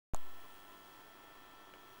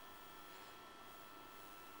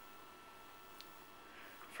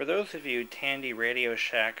For those of you Tandy Radio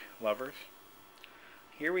Shack lovers,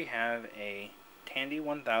 here we have a Tandy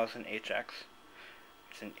 1000HX.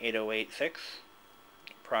 It's an 8086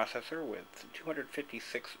 processor with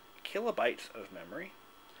 256 kilobytes of memory,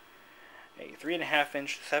 a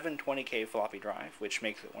 3.5-inch 720K floppy drive, which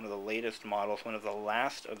makes it one of the latest models, one of the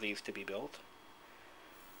last of these to be built.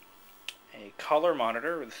 A color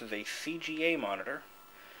monitor. This is a CGA monitor.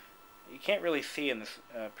 You can't really see in this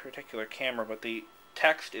particular camera, but the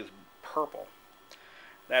text is purple.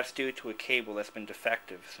 That's due to a cable that's been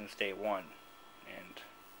defective since day one, and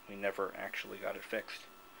we never actually got it fixed.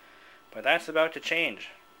 But that's about to change.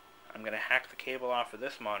 I'm going to hack the cable off of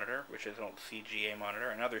this monitor, which is an old CGA monitor,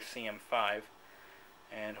 another CM5,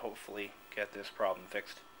 and hopefully get this problem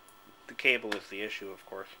fixed. The cable is the issue, of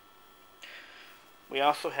course. We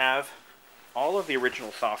also have all of the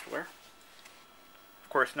original software. Of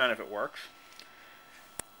course, none of it works.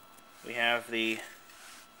 We have the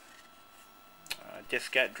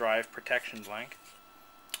diskette drive protection blank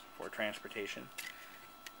for transportation,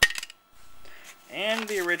 and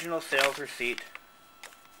the original sales receipt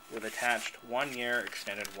with attached 1-year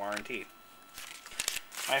extended warranty.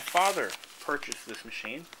 My father purchased this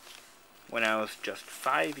machine when I was just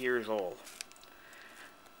 5 years old.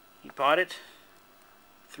 He bought it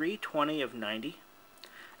 3/20 of 90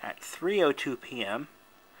 at 3:02 p.m.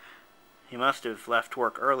 He must have left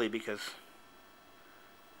work early because,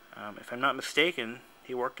 if I'm not mistaken,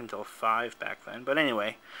 he worked until 5 back then. But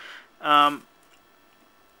anyway, it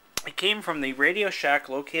came from the Radio Shack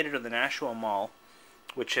located in the Nashua Mall,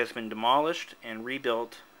 which has been demolished and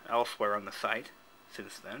rebuilt elsewhere on the site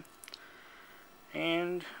since then.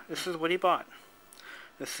 And this is what he bought.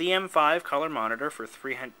 The CM5 color monitor for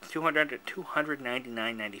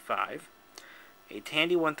 $299.95. A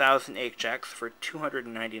Tandy 1000 HX for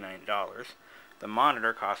 $299. The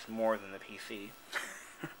monitor cost more than the PC.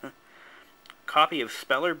 Copy of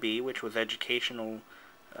Speller B, which was educational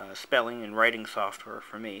spelling and writing software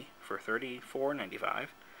for me, for $34.95.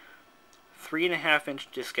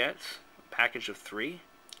 3.5-inch diskettes, a package of 3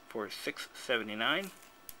 for $6.79.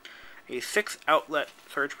 A 6-outlet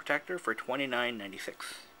surge protector for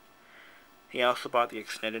 $29.96. He also bought the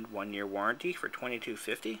extended 1-year warranty for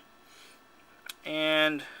 $22.50.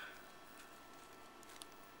 And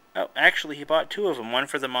actually he bought 2 of them, one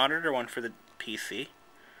for the monitor, one for the PC.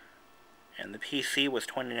 And the PC was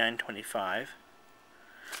 $29.25.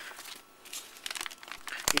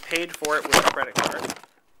 He paid for it with a credit card.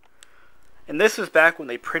 And this is back when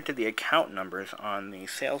they printed the account numbers on the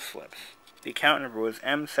sales slips. The account number was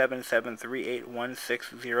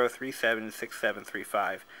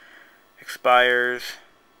M77381603767735. Expires...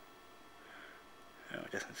 no,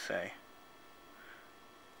 it doesn't say.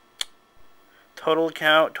 Total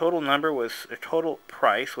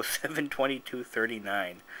price was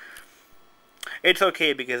 $722.39. It's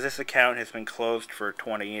okay because this account has been closed for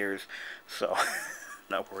 20 years, so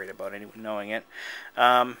not worried about anyone knowing it.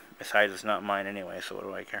 Besides, it's not mine anyway, so what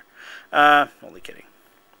do I care? Only kidding.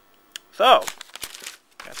 So,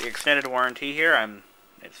 got the extended warranty here.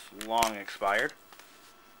 It's long expired.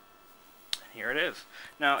 Here it is.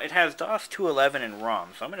 Now, it has DOS 2.11 and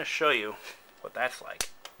ROM, so I'm going to show you what that's like.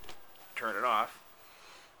 Turn it off.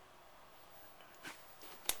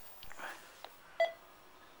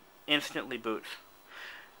 Instantly boots.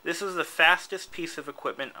 This is the fastest piece of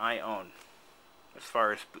equipment I own as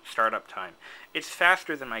far as startup time. It's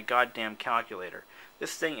faster than my goddamn calculator.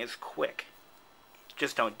 This thing is quick.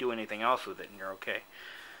 Just don't do anything else with it and you're okay.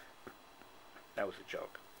 That was a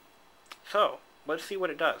joke. So, let's see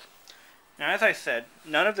what it does. Now, as I said,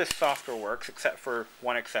 none of this software works except for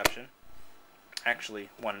one exception. Actually,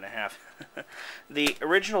 1.5. The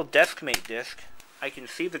original DeskMate disk, I can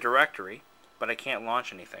see the directory, but I can't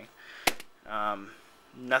launch anything.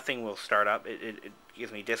 Nothing will start up. It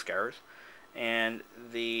gives me disk errors. And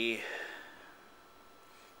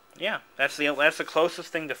that's the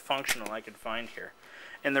closest thing to functional I could find here.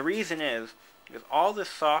 And the reason is because all this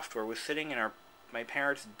software was sitting in my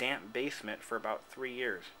parents' damp basement for about 3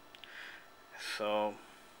 years. So,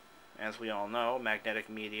 as we all know, magnetic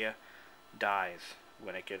media dies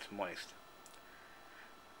when it gets moist.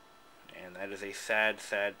 And that is a sad,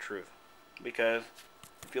 sad truth. Because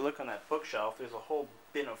if you look on that bookshelf, there's a whole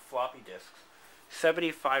bin of floppy disks.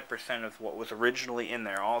 75% of what was originally in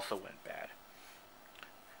there also went bad.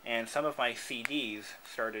 And some of my CDs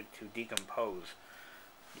started to decompose.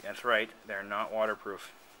 That's right, they're not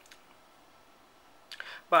waterproof.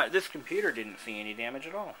 But this computer didn't see any damage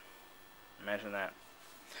at all. Imagine that.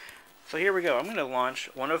 So here we go. I'm going to launch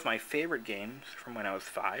one of my favorite games from when I was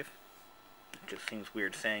 5. It just seems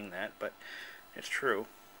weird saying that, but it's true.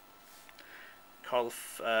 called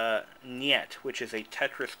Niet, which is a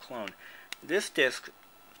Tetris clone. This disc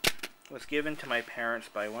was given to my parents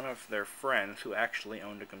by one of their friends who actually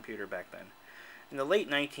owned a computer back then. In the late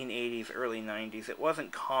 1980s, early 90s, it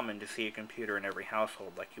wasn't common to see a computer in every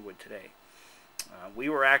household like you would today. We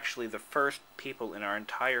were actually the first people in our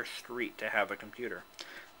entire street to have a computer,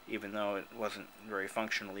 even though it wasn't very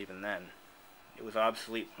functional even then. It was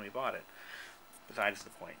obsolete when we bought it, besides the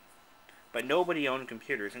point. But nobody owned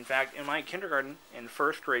computers. In fact, in my kindergarten and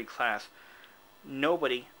first grade class,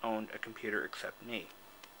 nobody owned a computer except me.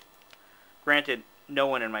 Granted, no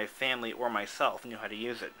one in my family or myself knew how to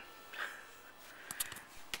use it.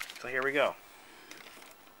 So here we go.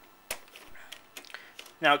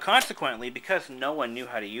 Now, consequently, because no one knew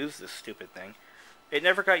how to use this stupid thing, it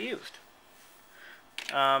never got used.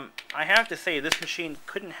 I have to say, this machine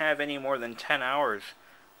couldn't have any more than 10 hours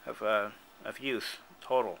of use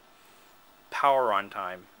total. Power on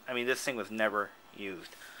time. I mean, this thing was never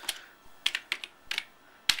used.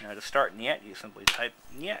 Now, to start Niet, you simply type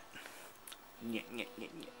Niet. Niet, Niet,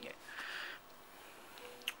 Niet, Niet, Niet.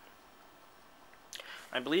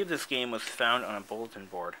 I believe this game was found on a bulletin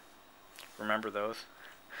board. Remember those?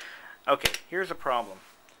 Okay, here's a problem.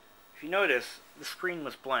 If you notice, the screen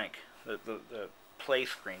was blank. The play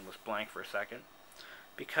screen was blank for a second,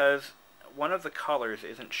 because one of the colors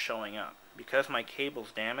isn't showing up. Because my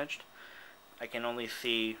cable's damaged, I can only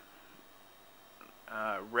see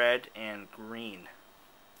red and green.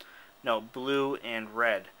 No, blue and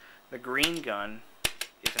red. The green gun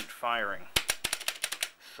isn't firing.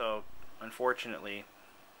 So, unfortunately,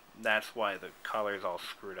 that's why the color's all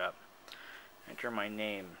screwed up. Enter my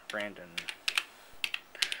name, Brandon.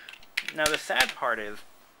 Now, the sad part is,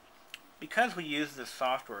 because we used this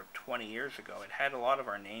software 20 years ago, it had a lot of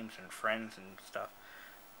our names and friends and stuff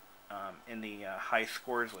in the high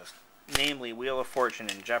scores list. Namely, Wheel of Fortune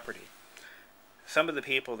and Jeopardy. Some of the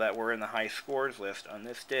people that were in the high scores list on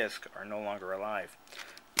this disc are no longer alive.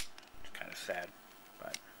 It's kind of sad.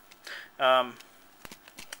 But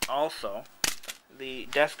also, the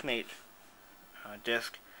Deskmate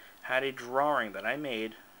disc had a drawing that I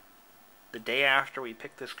made the day after we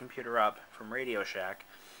picked this computer up from Radio Shack,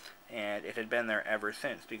 and it had been there ever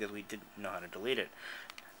since because we didn't know how to delete it.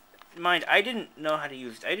 Mind, I didn't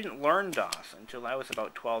learn DOS until I was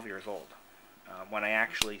about 12 years old, when I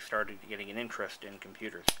actually started getting an interest in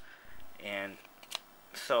computers. And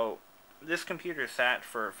so this computer sat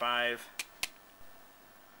for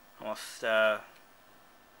almost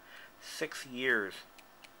 6 years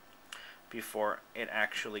before it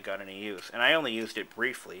actually got any use. And I only used it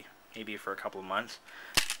briefly, maybe for a couple of months,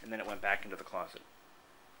 and then it went back into the closet.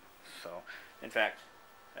 So, in fact,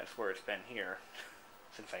 that's where it's been here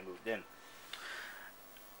since I moved in.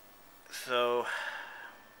 So,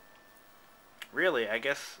 really, I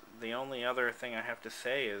guess the only other thing I have to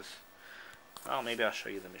say is, well, maybe I'll show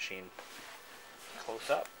you the machine close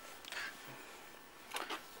up.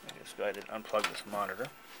 I'll just go ahead and unplug this monitor.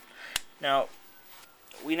 Now,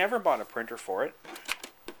 we never bought a printer for it.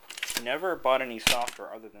 We never bought any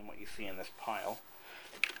software other than what you see in this pile.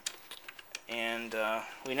 And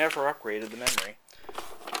we never upgraded the memory.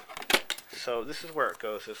 So this is where it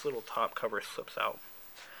goes. This little top cover slips out.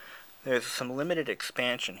 There's some limited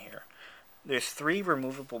expansion here. There's 3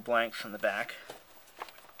 removable blanks in the back.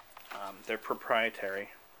 They're proprietary,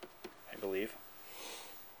 I believe.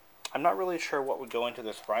 I'm not really sure what would go into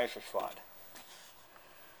this riser slot.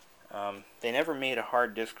 They never made a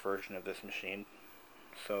hard disk version of this machine,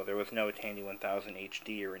 so there was no Tandy 1000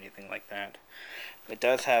 HD or anything like that. It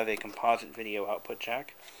does have a composite video output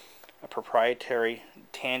jack, a proprietary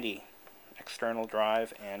Tandy external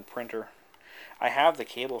drive and printer. I have the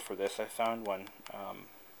cable for this. I found one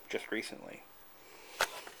just recently.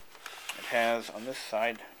 It has on this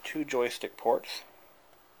side 2 joystick ports,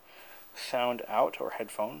 sound out or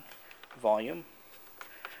headphone, volume.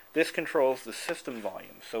 This controls the system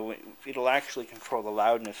volume, so it'll actually control the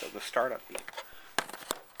loudness of the startup beep.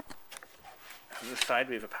 On this side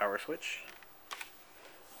we have a power switch,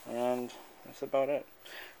 and that's about it.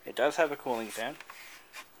 It does have a cooling fan,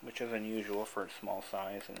 which is unusual for its small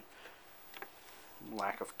size and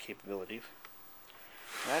lack of capabilities.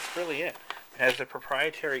 And that's really it. It has a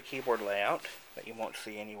proprietary keyboard layout that you won't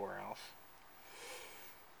see anywhere else,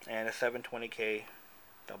 and a 720K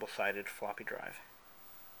double-sided floppy drive.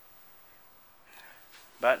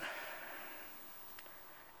 But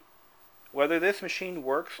whether this machine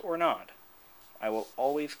works or not, I will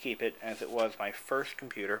always keep it as it was my first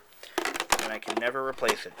computer, and I can never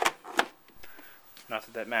replace it. Not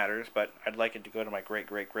that that matters, but I'd like it to go to my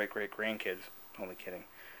great-great-great-great-grandkids. Only kidding.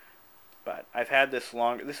 But I've had this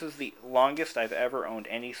this is the longest I've ever owned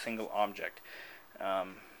any single object.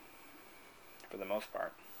 for the most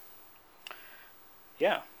part.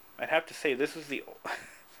 Yeah, I'd have to say this is the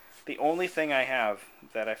the only thing I have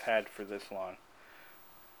that I've had for this long.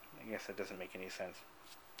 I guess that doesn't make any sense,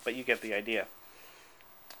 but you get the idea.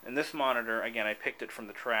 And this monitor, again, I picked it from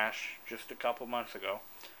the trash just a couple months ago,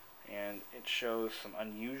 and it shows some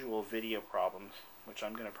unusual video problems, which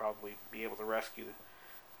I'm going to probably be able to rescue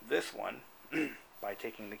this one by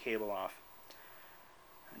taking the cable off.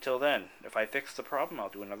 Until then, if I fix the problem, I'll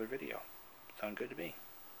do another video. Sound good to me?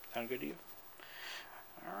 Sound good to you?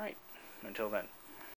 Alright, until then.